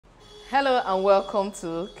Hello and welcome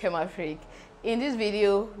to Freak. In this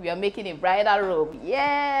video, we are making a bridal robe.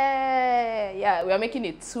 Yeah, we are making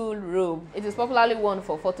a tulle robe. It is popularly worn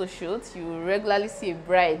for photo shoots. You regularly see a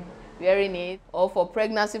bride wearing it, or for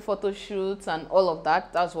pregnancy photo shoots and all of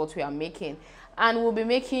that. That's what we are making. And we'll be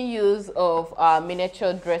making use of our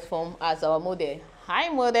miniature dress form as our model. Hi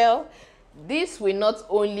model. This will not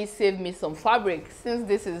only save me some fabric, since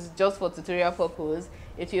this is just for tutorial purpose,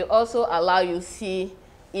 it will also allow you to see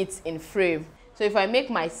it in frame. So if I make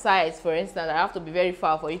my size, for instance, I have to be very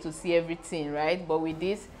far for you to see everything, right? But with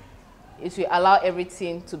this, it will allow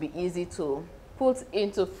everything to be easy to put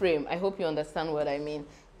into frame. I hope you understand what I mean.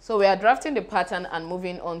 So we are drafting the pattern and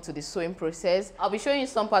moving on to the sewing process. I'll be showing you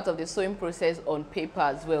some part of the sewing process on paper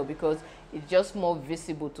as well, because it's just more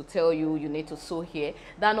visible to tell you need to sew here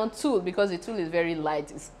than on tulle, because the tulle is very light.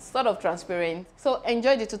 It's sort of transparent. So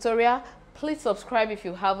enjoy the tutorial. Please subscribe if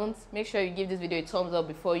you haven't. Make sure you give this video a thumbs up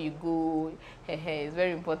before you go. It's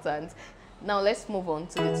very important. Now let's move on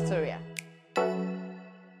to the tutorial.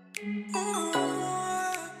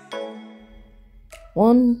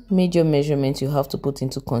 One major measurement you have to put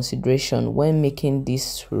into consideration when making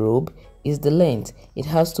this robe is the length. It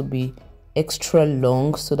has to be extra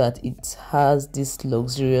long so that it has this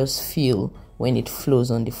luxurious feel when it flows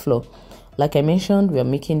on the floor. Like I mentioned, we are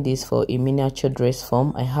making this for a miniature dress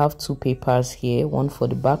form. I have two papers here, one for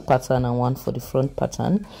the back pattern and one for the front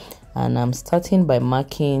pattern. And I'm starting by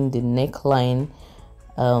marking the neckline.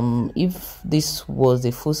 If this was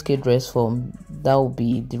a full scale dress form, that would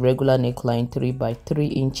be the regular neckline 3 by 3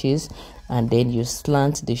 inches, and then you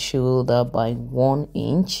slant the shoulder by 1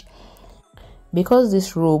 inch. Because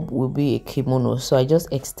this robe will be a kimono, so I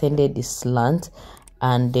just extended the slant,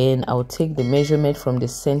 and then I'll take the measurement from the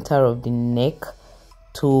center of the neck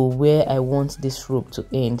to where I want this robe to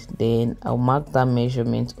end. Then I'll mark that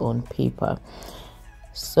measurement on paper.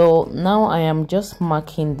 So now I am just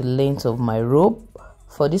marking the length of my robe.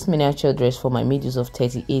 For this miniature dress form, I made use of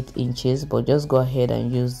 38 inches, but just go ahead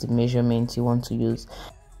and use the measurement you want to use.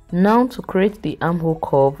 Now to create the armhole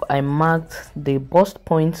curve, I marked the bust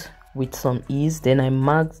point with some ease, then I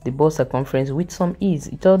marked the bust circumference with some ease.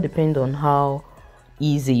 It all depends on how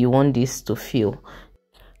easy you want this to feel.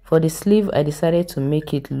 For the sleeve, I decided to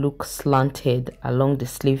make it look slanted along the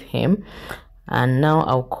sleeve hem, and now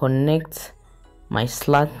I'll connect my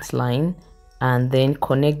slant line and then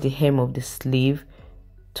connect the hem of the sleeve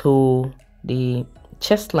to the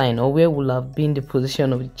chest line, or where will have been the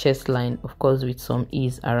position of the chest line, of course with some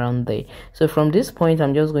ease around there. So from this point,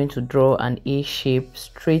 I'm just going to draw an A shape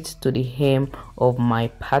straight to the hem of my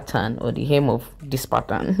pattern, or the hem of this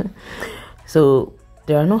pattern. So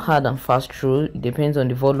there are no hard and fast rule. It depends on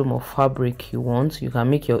the volume of fabric you want. You can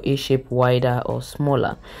make your A shape wider or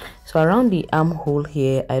smaller. So around the armhole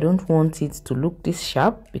here, I don't want it to look this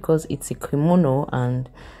sharp because it's a kimono and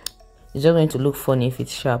it's just going to look funny if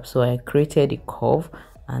it's sharp. So I created a curve,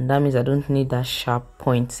 and that means I don't need that sharp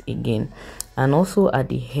point again. And also at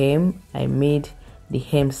the hem, I made the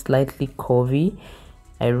hem slightly curvy.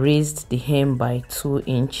 I raised the hem by 2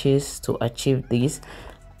 inches to achieve this,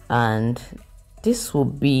 and this will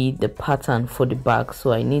be the pattern for the back.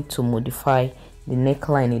 So I need to modify the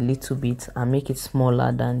neckline a little bit and make it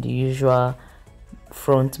smaller than the usual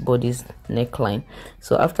front body's neckline.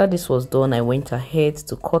 So after this was done, I went ahead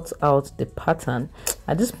to cut out the pattern.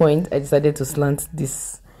 At this point, I decided to slant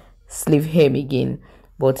this sleeve hem again,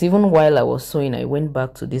 but even while I was sewing, I went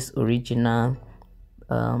back to this original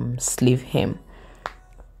sleeve hem.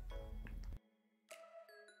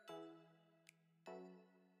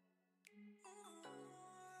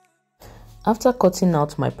 After cutting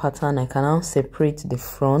out my pattern, I can now separate the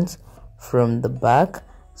front from the back,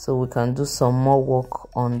 so we can do some more work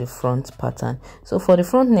on the front pattern. So for the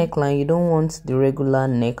front neckline, you don't want the regular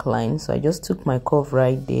neckline, so I just took my curve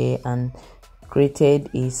right there and created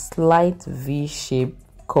a slight V-shaped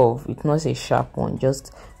curve. It's not a sharp one,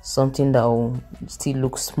 just something that will still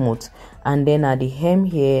look smooth. And then at the hem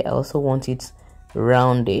here, I also want it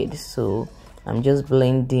rounded, so I'm just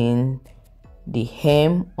blending the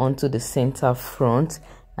hem onto the center front,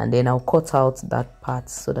 and then I'll cut out that part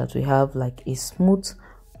so that we have like a smooth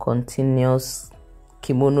continuous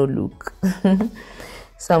kimono look.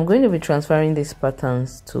 So I'm going to be transferring these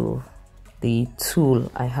patterns to the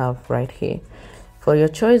tulle I have right here. For your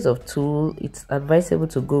choice of tulle, it's advisable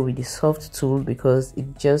to go with the soft tulle because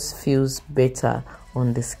it just feels better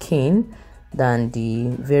on the skin than the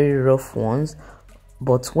very rough ones.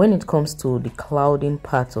 But when it comes to the clouding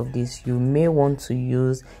part of this, you may want to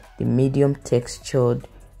use the medium textured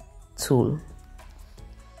tulle.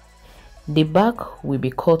 The back will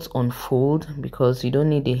be cut on fold because you don't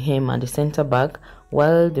need the hem at the center back,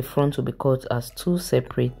 while the front will be cut as 2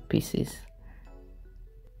 separate pieces.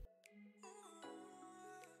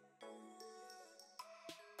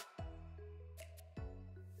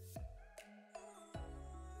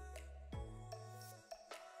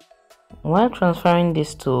 While transferring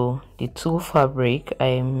this to the tulle fabric,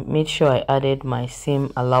 I made sure I added my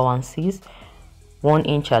seam allowances, 1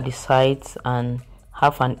 inch at the sides and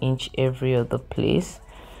half an inch every other place.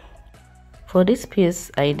 For this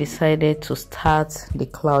piece, I decided to start the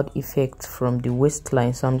cloud effect from the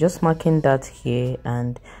waistline, so I'm just marking that here,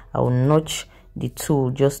 and I will notch the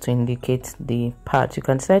tulle just to indicate the part. You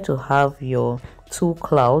can decide to have your tulle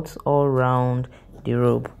clouds all around the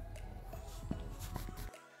robe.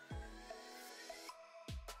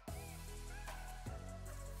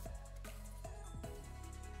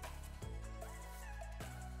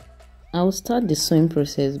 I will start the sewing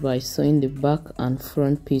process by sewing the back and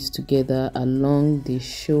front piece together along the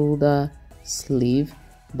shoulder sleeve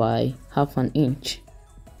by half an inch.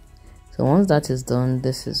 So once that is done,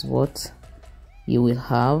 this is what you will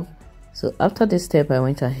have. So after this step, I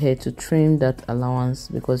went ahead to trim that allowance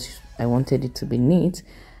because I wanted it to be neat.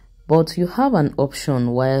 But you have an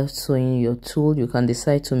option while sewing your tulle. You can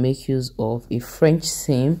decide to make use of a French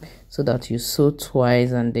seam so that you sew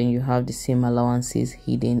twice and then you have the seam allowances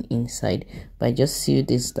hidden inside. But I just sew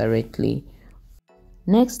this directly.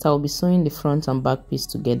 Next, I'll be sewing the front and back piece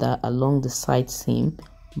together along the side seam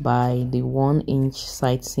by the 1 inch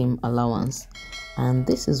side seam allowance. And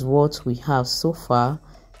this is what we have so far.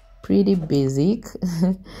 Pretty basic,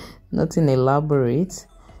 nothing elaborate.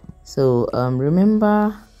 So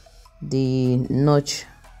remember the notch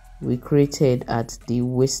we created at the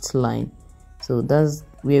waistline, so that's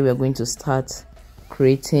where we're going to start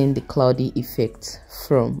creating the cloudy effect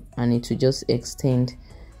from, and it will just extend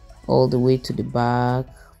all the way to the back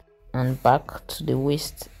and back to the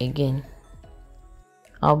waist again.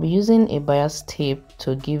 I'll be using a bias tape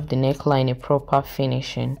to give the neckline a proper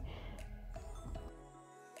finishing.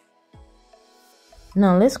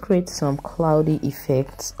 Now let's create some cloudy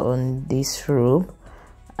effects on this robe.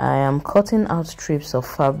 I am cutting out strips of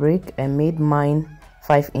fabric. I made mine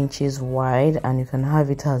 5 inches wide, and you can have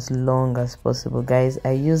it as long as possible, guys.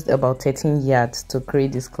 I used about 13 yards to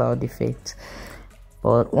create this cloud effect.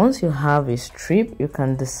 But once you have a strip, you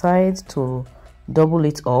can decide to double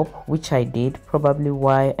it up, which I did, probably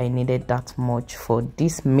why I needed that much for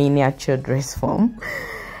this miniature dress form.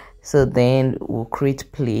 So then we'll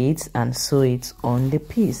create pleats and sew it on the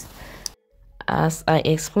piece. As I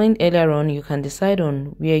explained earlier on, you can decide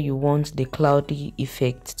on where you want the cloudy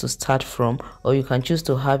effect to start from, or you can choose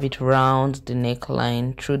to have it round the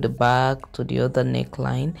neckline through the back to the other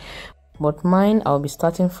neckline. But mine, I'll be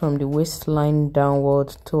starting from the waistline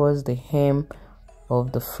downward towards the hem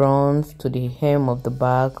of the front to the hem of the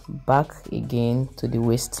back, back again to the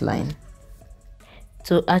waistline.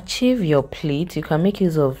 To achieve your pleat, you can make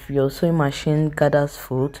use of your sewing machine gather's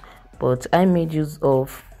foot, but I made use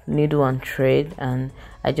of needle and thread, and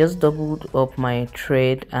I just doubled up my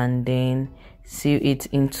thread and then sew it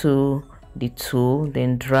into the tulle,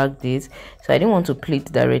 then dragged it. So I didn't want to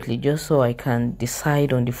pleat directly, just so I can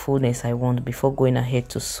decide on the fullness I want before going ahead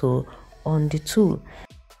to sew on the tulle.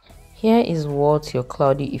 Here is what your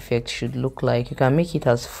cloudy effect should look like. You can make it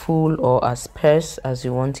as full or as sparse as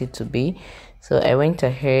you want it to be. So I went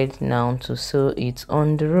ahead now to sew it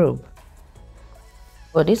on the robe.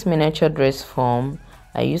 For this miniature dress form,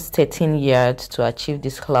 I used 13 yards to achieve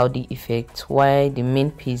this cloudy effect, while the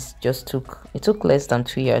main piece just took less than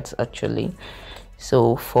 2 yards actually.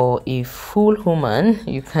 So for a full woman,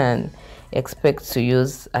 you can expect to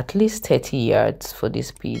use at least 30 yards for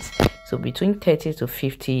this piece. So between 30 to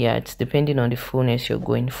 50 yards, depending on the fullness you're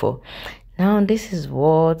going for. Now this is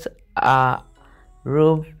what our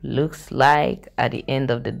robe looks like at the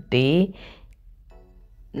end of the day.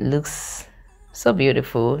 Looks so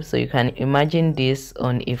beautiful. So you can imagine this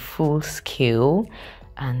on a full scale,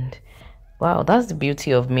 and wow, that's the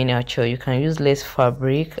beauty of miniature. You can use less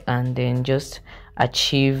fabric and then just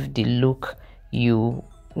achieve the look you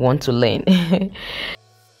want to learn.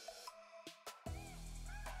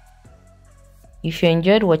 If you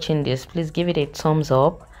enjoyed watching this, please give it a thumbs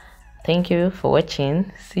up. Thank you for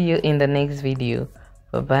watching. See you in the next video.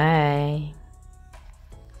 Bye bye.